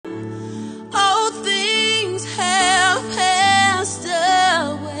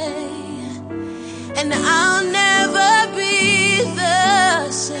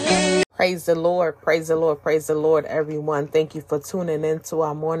Praise the Lord, praise the Lord, praise the Lord, everyone. Thank you for tuning in to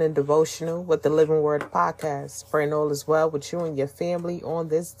our morning devotional with the Living Word podcast. Praying all is well with you and your family on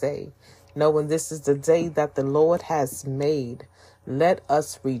this day, knowing this is the day that the Lord has made. Let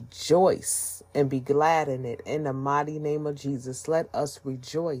us rejoice and be glad in it. In the mighty name of Jesus, let us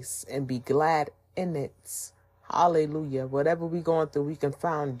rejoice and be glad in it. Hallelujah. Whatever we're going through, we can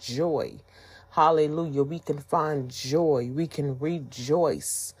find joy. Hallelujah. We can find joy. We can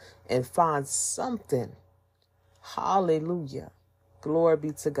rejoice and find something. Hallelujah. Glory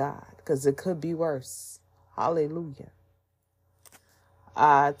be to God, because it could be worse. Hallelujah.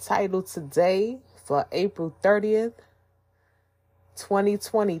 Title today for April 30th,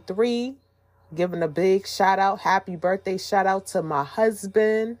 2023. Giving a big shout out. Happy birthday shout out to my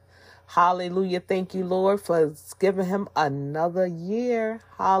husband. Hallelujah. Thank you, Lord, for giving him another year.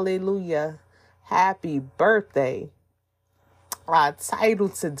 Hallelujah. Happy birthday. Our title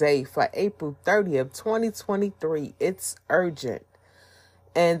today for April 30th, 2023, it's urgent.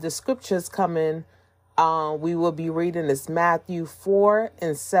 And the scriptures coming, we will be reading is Matthew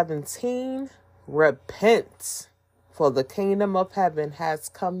 4:17. Repent, for the kingdom of heaven has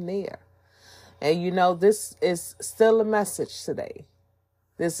come near. And you know, this is still a message today.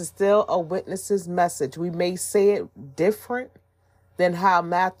 This is still a witness's message. We may say it different than how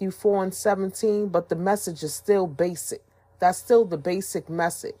Matthew 4:17, but the message is still basic. That's still the basic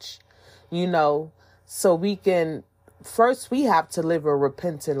message, you know, so we have to live a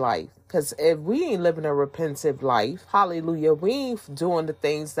repentant life. Because if we ain't living a repentant life, hallelujah, we ain't doing the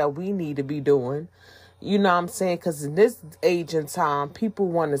things that we need to be doing. You know what I'm saying? Because in this age and time, people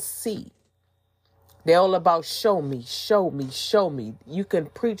want to see. They're all about show me, show me, show me. You can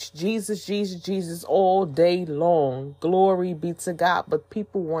preach Jesus, Jesus, Jesus all day long. Glory be to God. But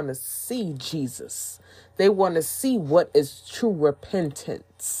people want to see Jesus. They want to see what is true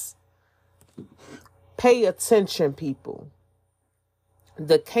repentance. Pay attention, people.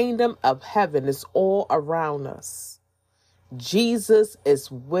 The kingdom of heaven is all around us. Jesus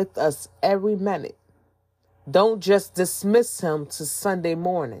is with us every minute. Don't just dismiss him to Sunday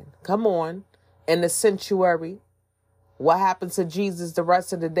morning. Come on. In the sanctuary, what happened to Jesus the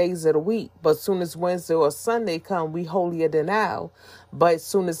rest of the days of the week? But as soon as Wednesday or Sunday come, we holier than thou. But as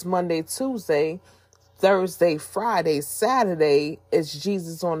soon as Monday, Tuesday, Thursday, Friday, Saturday, it's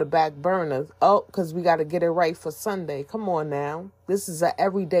Jesus on the back burner. Oh, because we got to get it right for Sunday. Come on now. This is a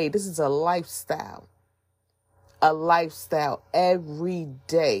everyday. This is a lifestyle. A lifestyle every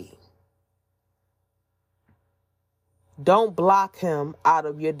day. Don't block him out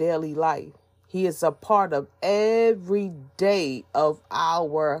of your daily life. He is a part of every day of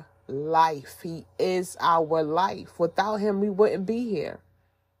our life. He is our life. Without him, we wouldn't be here.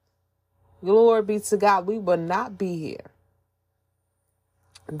 Glory be to God. We would not be here.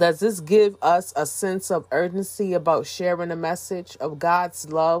 Does this give us a sense of urgency about sharing a message of God's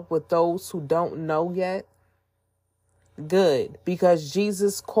love with those who don't know yet? Good, because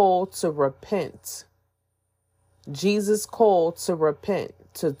Jesus called to repent. Jesus called to repent,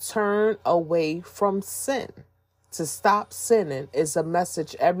 to turn away from sin, to stop sinning is a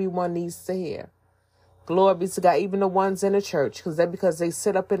message everyone needs to hear. Glory be to God, even the ones in the church, because they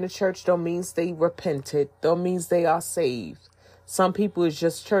sit up in the church don't mean they repented, don't mean they are saved. Some people is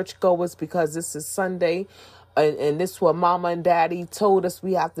just churchgoers because this is Sunday, and this is what mama and daddy told us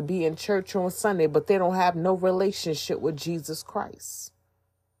we have to be in church on Sunday, but they don't have no relationship with Jesus Christ.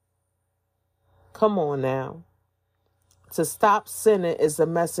 Come on now. To stop sinning is a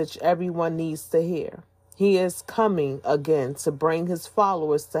message everyone needs to hear. He is coming again to bring his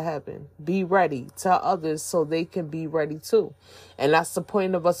followers to heaven. Be ready. Tell others so they can be ready too. And that's the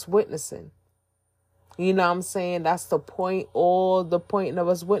point of us witnessing. You know what I'm saying? That's the point, all the point of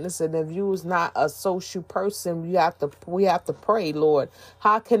us witnessing. If you is not a social person, we have to pray, Lord,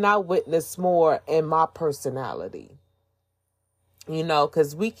 how can I witness more in my personality? You know,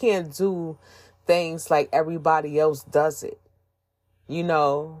 because we can't do things like everybody else does it. You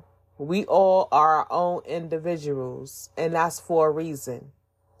know, we all are our own individuals, and that's for a reason.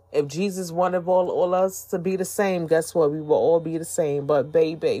 If Jesus wanted all us to be the same, guess what? We will all be the same. But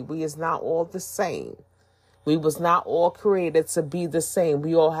baby, we is not all the same. We was not all created to be the same.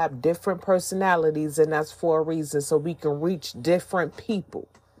 We all have different personalities, and that's for a reason, so we can reach different people.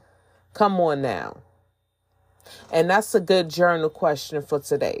 Come on now. And that's a good journal question for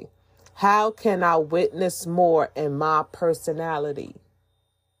today. How can I witness more in my personality?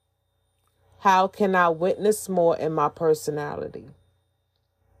 How can I witness more in my personality?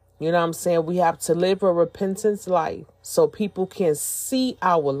 You know what I'm saying? We have to live a repentance life so people can see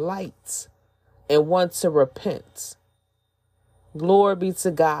our light and want to repent. Glory be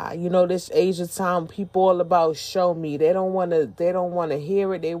to God. You know, this age of time, people all about show me. They don't want to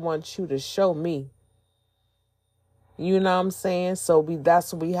hear it. They want you to show me. You know what I'm saying? So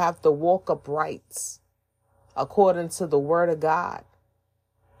that's what we have to walk upright according to the word of God.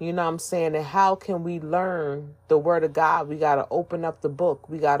 You know what I'm saying? And how can we learn the word of God? We got to open up the book.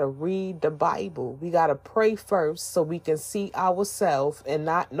 We got to read the Bible. We got to pray first so we can see ourselves and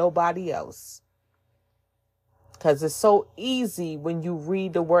not nobody else. Because it's so easy when you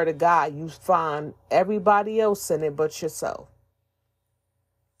read the word of God, you find everybody else in it but yourself.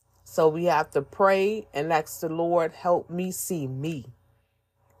 So we have to pray and ask the Lord, help me see me.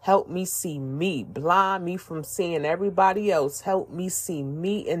 Help me see me. Blind me from seeing everybody else. Help me see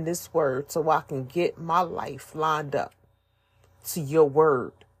me in this word so I can get my life lined up to your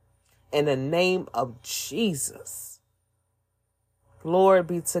word. In the name of Jesus. Glory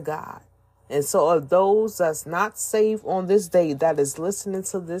be to God. And so of those that's not saved on this day that is listening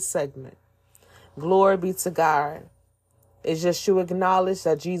to this segment, glory be to God. It's just you acknowledge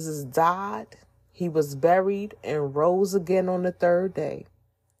that Jesus died, he was buried, and rose again on the third day.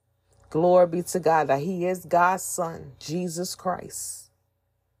 Glory be to God that he is God's son, Jesus Christ.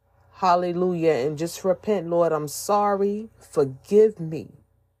 Hallelujah. And just repent, Lord, I'm sorry. Forgive me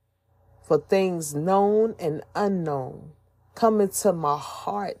for things known and unknown. Come into my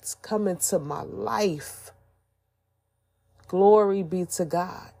heart. Come into my life. Glory be to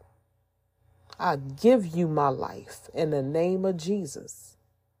God. I give you my life in the name of Jesus.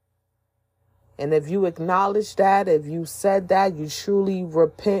 And if you acknowledge that, if you said that, you truly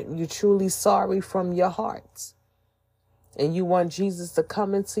repent, you truly sorry from your heart, and you want Jesus to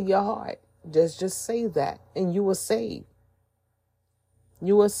come into your heart, just say that, and you are saved.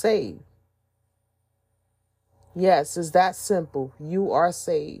 You are saved. Yes, it's that simple. You are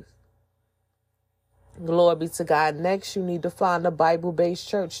saved. Glory be to God. Next, you need to find a Bible-based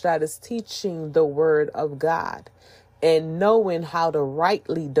church that is teaching the word of God and knowing how to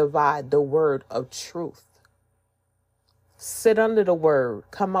rightly divide the word of truth. Sit under the word.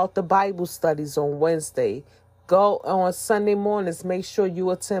 Come out to Bible studies on Wednesday. Go on Sunday mornings. Make sure you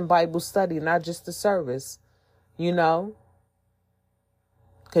attend Bible study, not just the service. You know?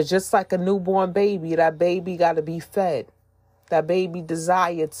 Because just like a newborn baby, that baby got to be fed. That baby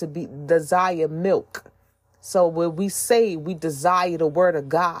desire milk. So when we say we desire the word of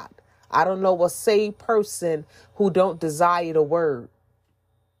God, I don't know a saved person who don't desire the word.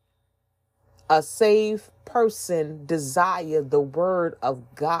 A saved person desire the word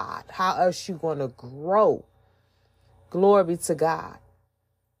of God. How else you going to grow? Glory be to God.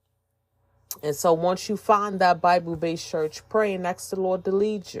 And so once you find that Bible-based church, pray and ask the Lord to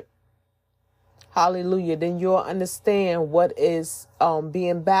lead you. Hallelujah. Then you'll understand what is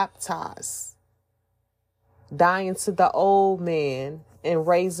being baptized. Dying to the old man and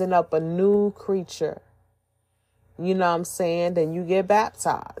raising up a new creature. You know what I'm saying? Then you get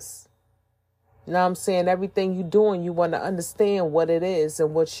baptized. You know what I'm saying? Everything you're doing, you want to understand what it is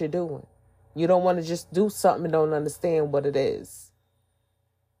and what you're doing. You don't want to just do something and don't understand what it is.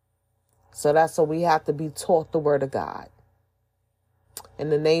 So that's why we have to be taught the word of God. In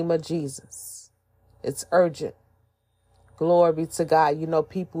the name of Jesus. It's urgent. Glory be to God. You know,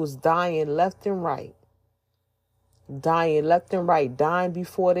 people's dying left and right. Dying left and right. Dying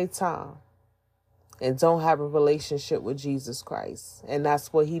before their time. And don't have a relationship with Jesus Christ. And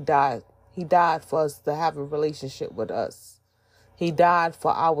that's what he died. He died for us to have a relationship with us. He died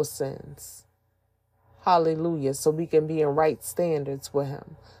for our sins. Hallelujah. So we can be in right standards with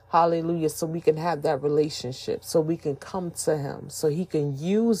him. Hallelujah. So we can have that relationship. So we can come to him. So he can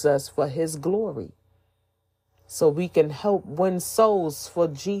use us for his glory. So we can help win souls for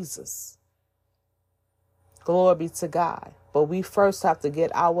Jesus. Glory be to God. But we first have to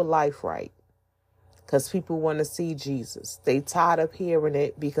get our life right. Because people want to see Jesus. They tired of hearing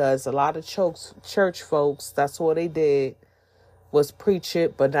it because a lot of church folks, that's all they did was preach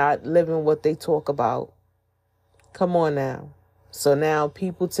it, but not living what they talk about. Come on now. So now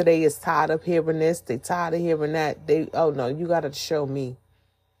people today is tired of hearing this. They tired of hearing that. Oh no, you got to show me.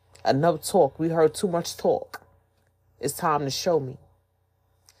 Enough talk. We heard too much talk. It's time to show me.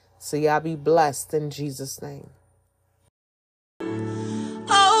 So y'all be blessed in Jesus' name.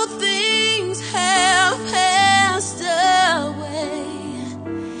 All things have passed away,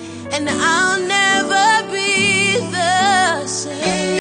 and I